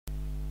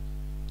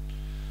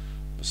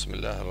بسم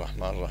الله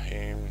الرحمن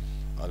الرحيم.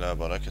 على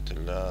بركة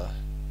الله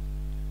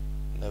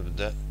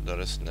نبدأ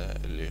درسنا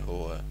اللي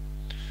هو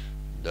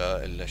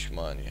داء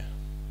الليشمانيا.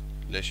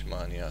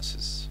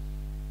 Leishmaniasis.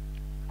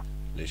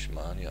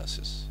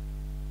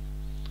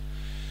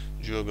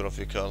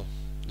 Geographical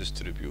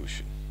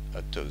distribution،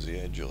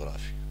 التوزيع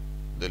الجغرافي.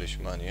 The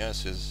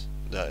Leishmaniasis،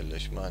 داء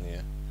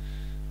الليشمانيا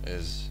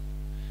is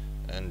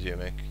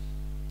endemic،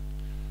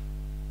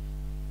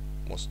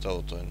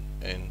 مستوطن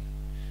in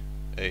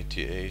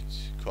 88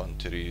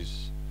 countries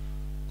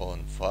on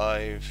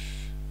 5،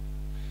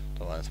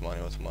 طبعا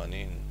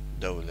 88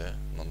 دولة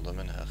من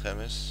ضمنها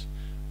 5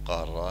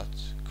 قارات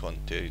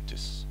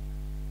continents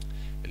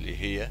اللي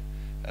هي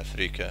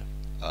أفريقيا،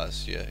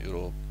 آسيا،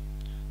 يوروب،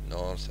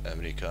 نورث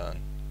أمريكان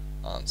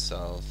and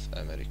South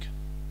America.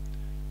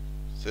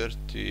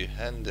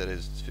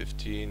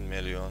 315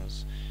 million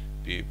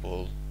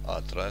people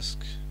at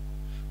risk،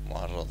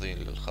 معرضين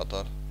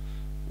للخطر،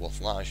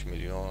 و12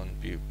 مليون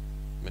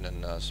من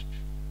الناس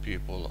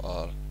people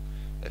are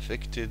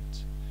affected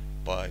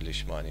by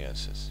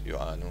Leishmaniasis،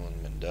 يعانون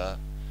من داء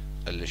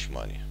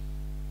الليشمانيا.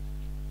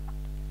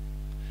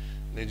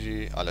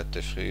 نجي على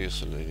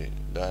التشخيص اللي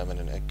دائما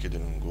نأكد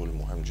ونقول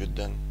مهم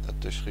جدا.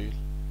 التشخيص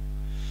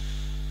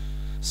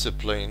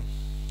سبلين،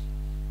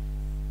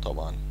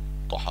 طبعا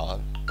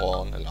طحال،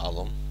 بون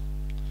العظم،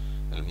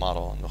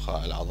 المارو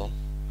نخاع العظم،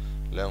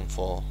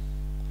 ليمفو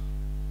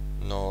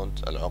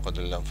نود العقد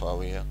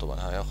اللمفاوية،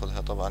 طبعا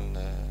هياخذها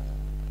طبعا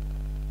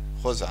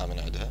خزعة من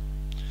عندها.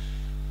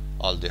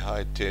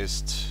 الديهايد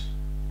تيست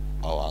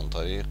أو عن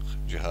طريق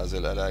جهاز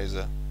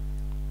الألايزة،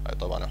 هاي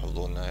طبعا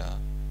يحفظوننا إياها،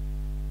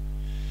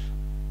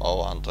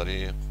 أو عن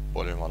طريق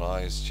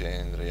polymerase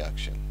chain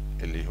reaction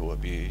اللي هو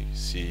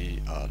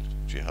PCR،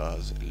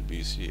 جهاز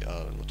PCR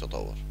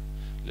المتطور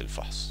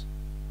للفحص.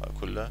 هاي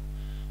كلها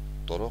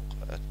طرق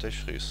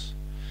التشخيص.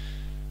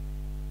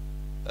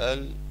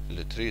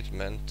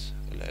 التريتمنت،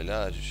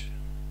 العلاج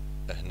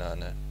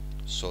هنا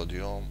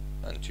صوديوم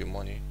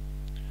أنتيموني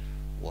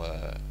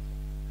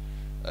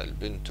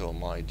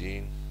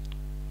والبنتومايدين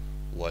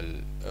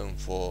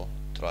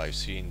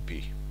والإنفوترايسين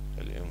بي.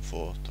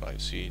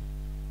 الإنفوترايسين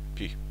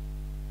بي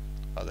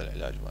هذا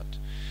العلاج مات.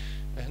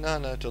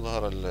 هنا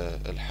تظهر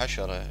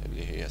الحشرة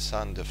اللي هي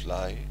ساند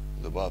فلاي،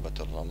 ذبابة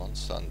الرمل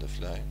ساند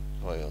فلاي،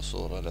 وهي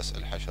صورة لسع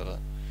الحشرة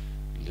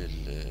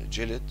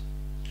للجلد.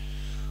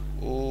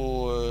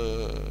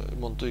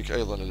 ومنطيك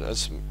أيضا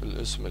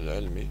الاسم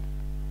العلمي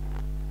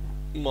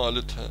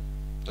مالتها،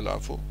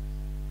 العفو،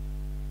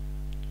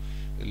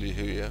 اللي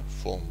هي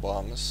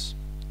فومبامس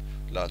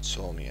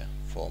لاتسوميا.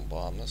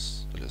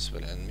 فومبامس الاسم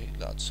العلمي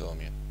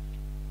لاتسوميا.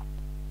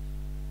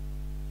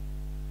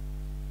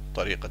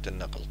 طريقة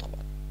النقل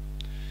طبعا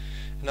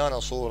هنا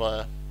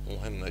صورة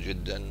مهمة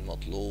جدا،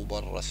 مطلوب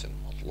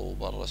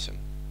الرسم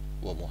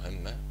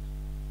ومهمة،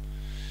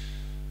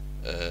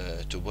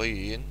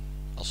 تبين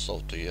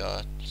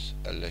الصوتيات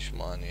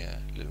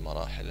الليشمانية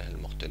للمراحل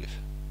المختلفة.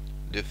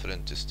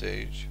 different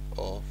stage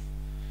of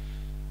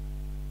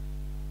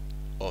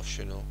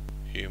شنو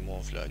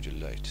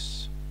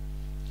هيموفلاجيلايتس،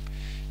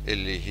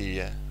 اللي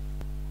هي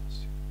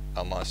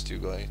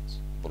اماستيجايت،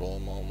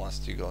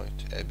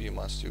 بروموماستيجايت،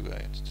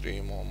 ابيماستيجايت،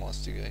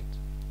 تريموماستيجايت.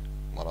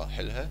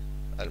 مراحلها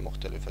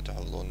المختلفة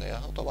تحفظون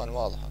اياها، وطبعا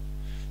واضحة.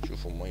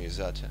 شوفوا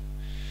مميزاتها،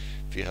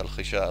 فيها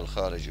الخشاء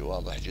الخارجي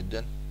واضح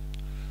جدا،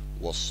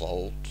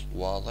 والصوت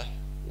واضح،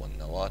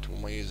 والنواة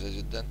مميزة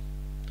جدا.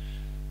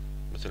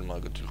 مثل ما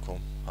قلت لكم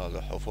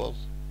هذا حفظ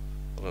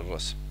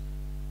للرسم.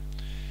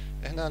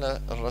 هنا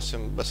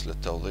الرسم بس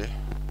للتوضيح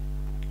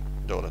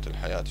دورة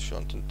الحياة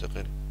شلون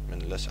تنتقل من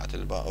لسعة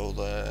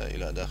البعوضة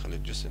إلى داخل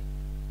الجسم.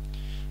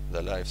 The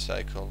life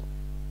cycle،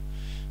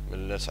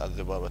 من لسعة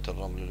ذبابة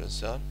الرمل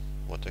للإنسان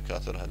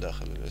وتكاثرها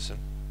داخل الجسم.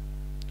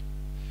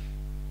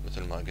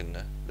 مثل ما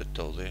قلنا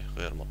للتوضيح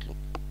غير مطلوب.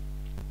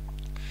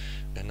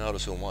 هنا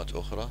رسومات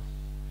أخرى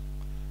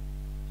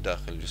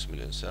داخل جسم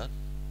الإنسان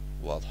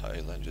واضحة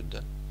أيضا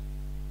جدا،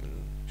 من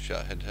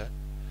شاهدها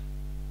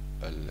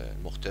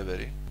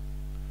المختبري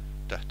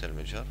تحت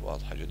المجهر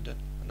واضحة جدا.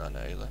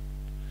 هنا أيضا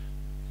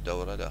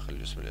دورة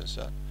داخل جسم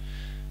الإنسان.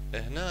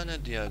 هنا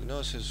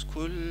الدياغنوسيس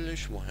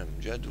كلش مهم،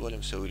 جدول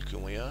مسوي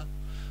لكم إياه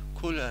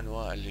كل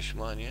أنواع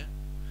الليشمانيا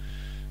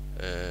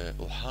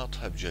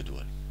وحاطها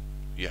بجدول.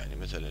 يعني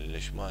مثلا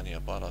الليشمانيا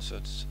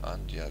باراسيتس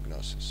اند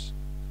دياغنوسيس،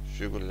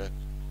 شو يقول لك؟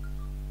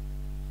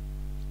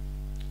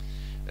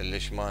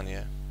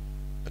 الليشمانيا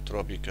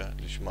تروبيكا،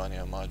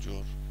 ليشمانيا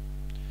ماجور،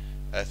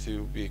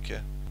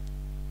 اثيوبيكا،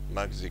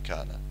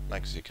 مكزيكانا.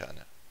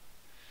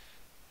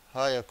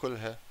 هاي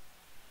كلها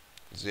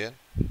زين.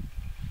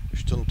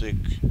 ايش تنطيك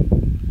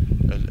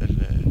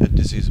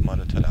الديزيز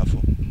مالتها؟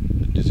 العفو،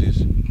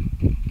 الديزيز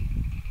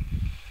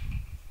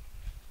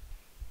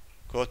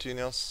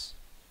كوتينيوس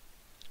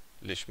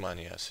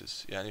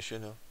ليشمانياسيس. يعني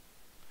شنو؟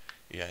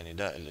 يعني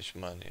داء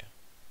الليشمانيا،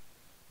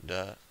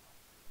 داء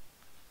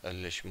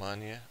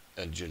الليشمانيا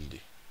الجلدي،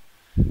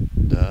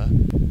 داء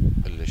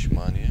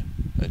الليشمانيا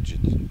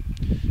الجلدي.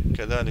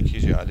 كذلك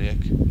يجي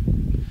عليك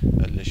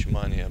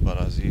الليشمانيا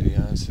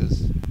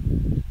برازيليانسيس،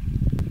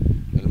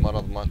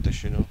 المرض مالته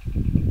شنو؟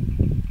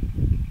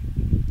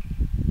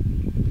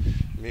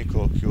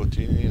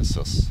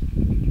 ميكوكيوتينيسس،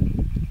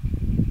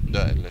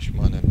 داء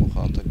الليشمانيا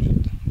المخاطي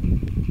الجلدي،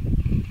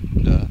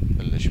 داء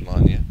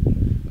الليشمانيا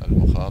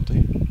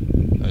المخاطي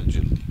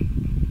الجلدي.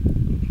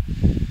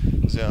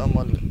 زي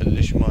أما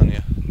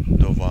الليشمانيا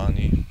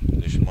دوفاني،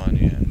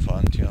 ليشمانيا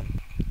انفانتيوم،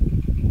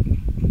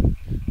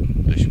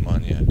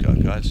 ليشمانيا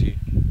كاكازي،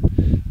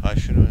 هاي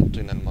شنو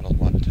يعطينا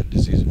المرض مالتها،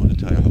 الديزيز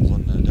مالتها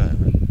يحفظونا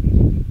دائما.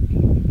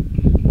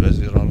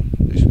 فيزيرال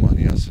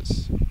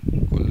ليشمانياسيس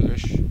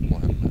كلش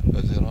مهمة.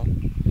 فيزيرال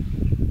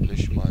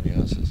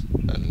ليشمانياسيس،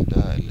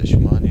 الداء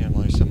الليشمانيا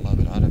ما يسمى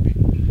بالعربي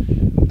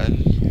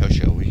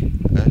الحشوي.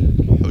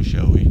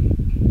 الحشوي.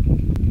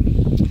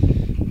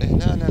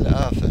 هنا أنا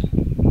الآفة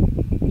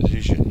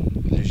ليجن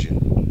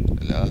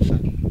الآفة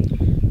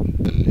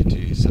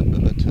التي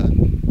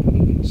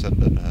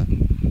سببها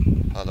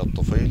هذا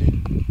الطفيلي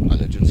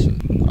على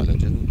جلد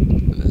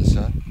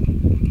الإنسان.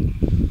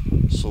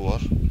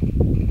 صور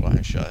راح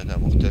نشاهدها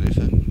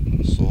مختلفة،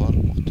 صور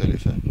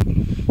مختلفة.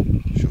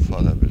 شوف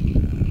هذا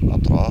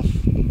بالأطراف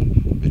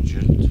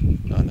بالجلد،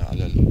 هنا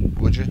على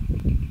الوجه،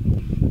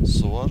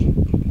 صور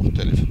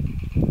مختلفة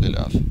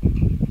للآفة.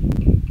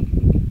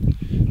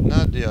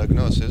 هنا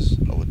الدياغنوسيس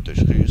أو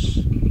التشخيص.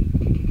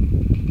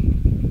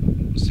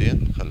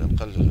 زين، خلينا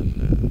نقلل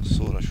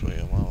الصورة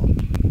شوية، ما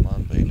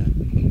مبينة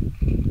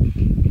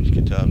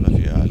الكتابة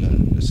في أعلى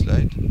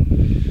السلايد.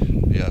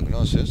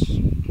 دياغنوسيس،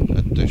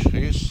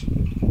 التشخيص.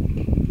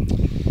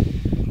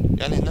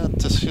 يعني هنا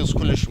التشخيص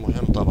كلش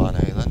مهم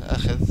طبعا. أيضا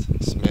أخذ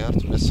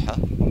سميرت، مسحة،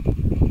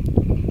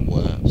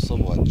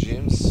 وصبغة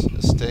جيمس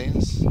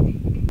ستينز،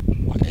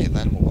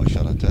 وأيضا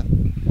مباشرة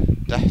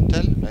تحت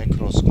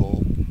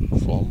الميكروسكوب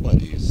from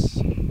bodies،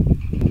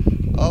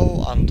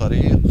 أو عن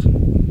طريق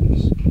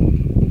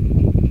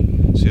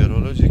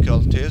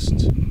سيرولوجيكال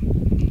تيست،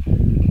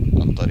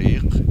 عن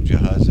طريق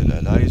جهاز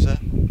الألايزا،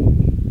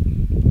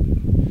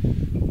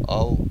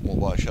 أو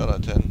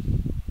مباشرة،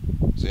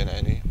 زين،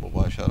 يعني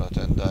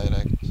مباشرة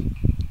دايركت،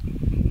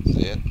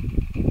 زين،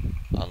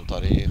 عن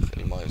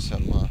طريق ما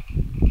يسمى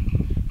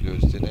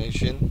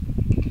لوزينيشن،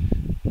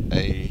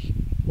 أي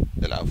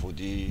العفو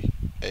دي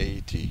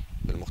اي تي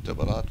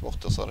بالمختبرات،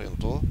 مختصر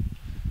ينطوه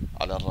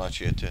على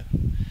الراشيته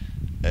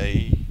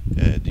اي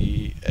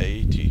دي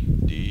اي تي،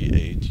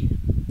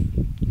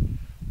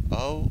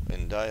 او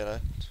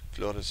indirect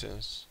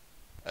fluorescence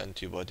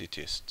antibody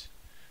test،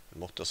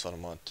 المختصر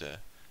مالته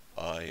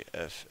اي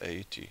اف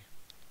اي تي،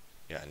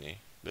 يعني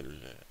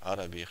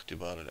بالعربي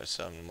اختبار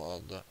الأجسام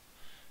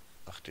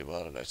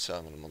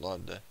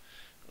المضادة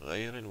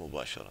غير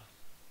المباشرة.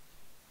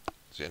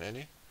 زين،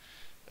 يعني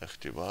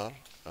اختبار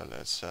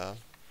الأجسام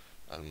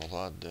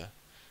المضادة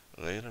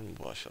غير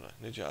المباشرة.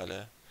 نجي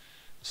على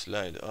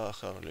سلايد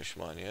آخر،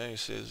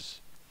 ليشمانياسيس،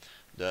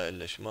 داء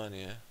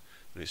الليشمانيا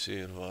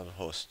ريسيرفر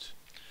هوست،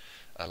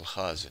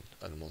 الخازن،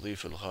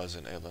 المضيف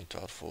الخازن. أيضا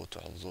تعرفوه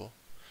وتحفظوه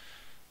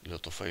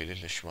لطفيل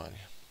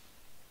الليشمانيا.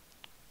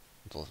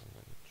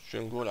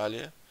 شو نقول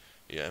عليه؟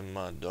 يا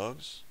إما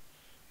الدوغز،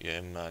 يا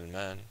إما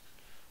المان،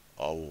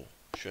 أو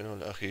شنو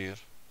الأخير،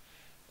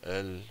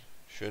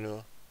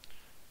 شنو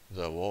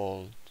the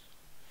world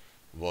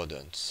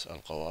rodents،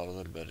 القوارض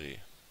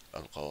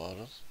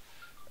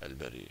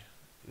البرية.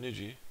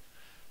 نجي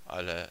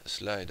على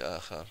سلايد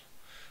آخر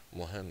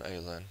مهم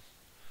أيضا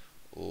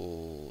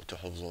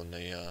وتحفظون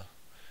إياه،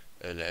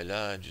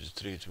 العلاج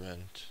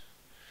تريتمنت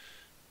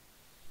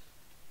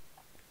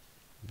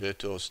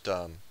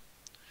بنتوستام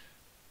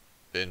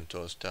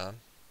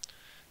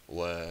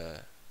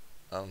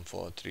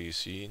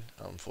وأنفوتريسين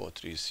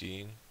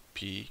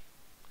بي.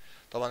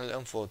 طبعا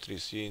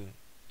الأنفوتريسين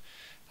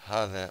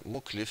هذا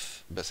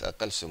مكلف بس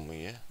أقل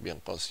سمية، بين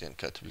قوسين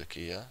كاتب لك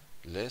إياه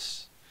less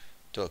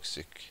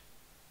toxic،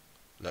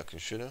 لكن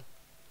شنو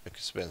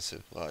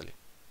expensive، غالي.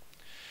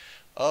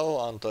 أو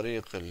عن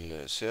طريق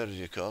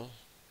السيرجيكال،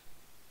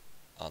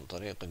 عن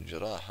طريق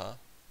الجراحة،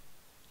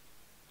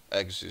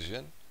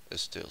 اكسجين،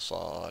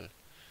 استئصال.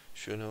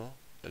 شنو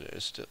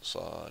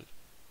الاستئصال؟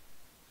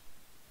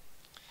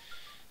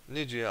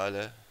 نجي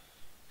على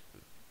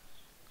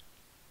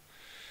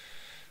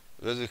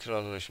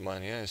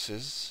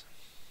Leishmaniasis.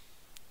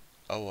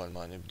 أول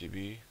ما نبدي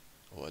بيه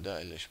هو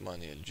داء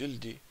الليشمانيا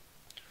الجلدي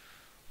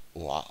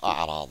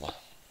وأعراضه.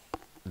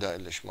 داء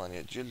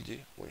الليشمانيا الجلدي،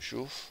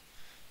 ونشوف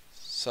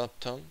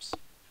symptoms،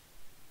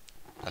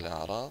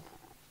 الأعراض.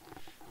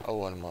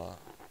 أول ما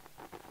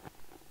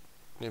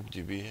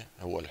نبدي بيه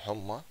هو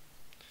الحمى،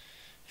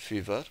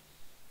 fever،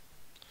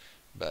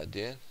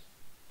 بعدين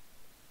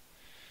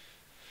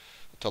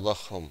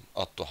تضخم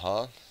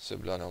الطحال،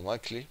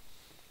 سبلانوماكلي،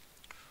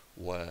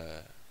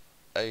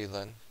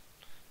 وأيضا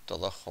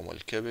تضخم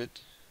الكبد،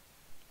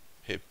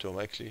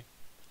 هيبتوماكلي،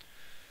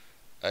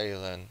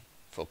 أيضا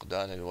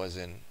فقدان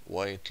الوزن،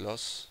 weight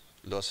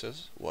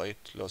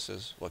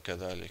losses،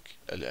 وكذلك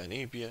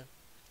الأنيبيا،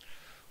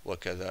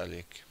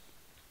 وكذلك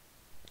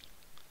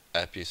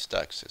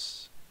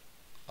أبيستاكسس،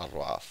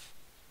 الرعاف،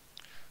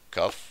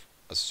 كف،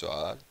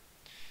 السعال،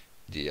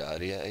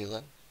 دياريا،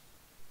 أيضا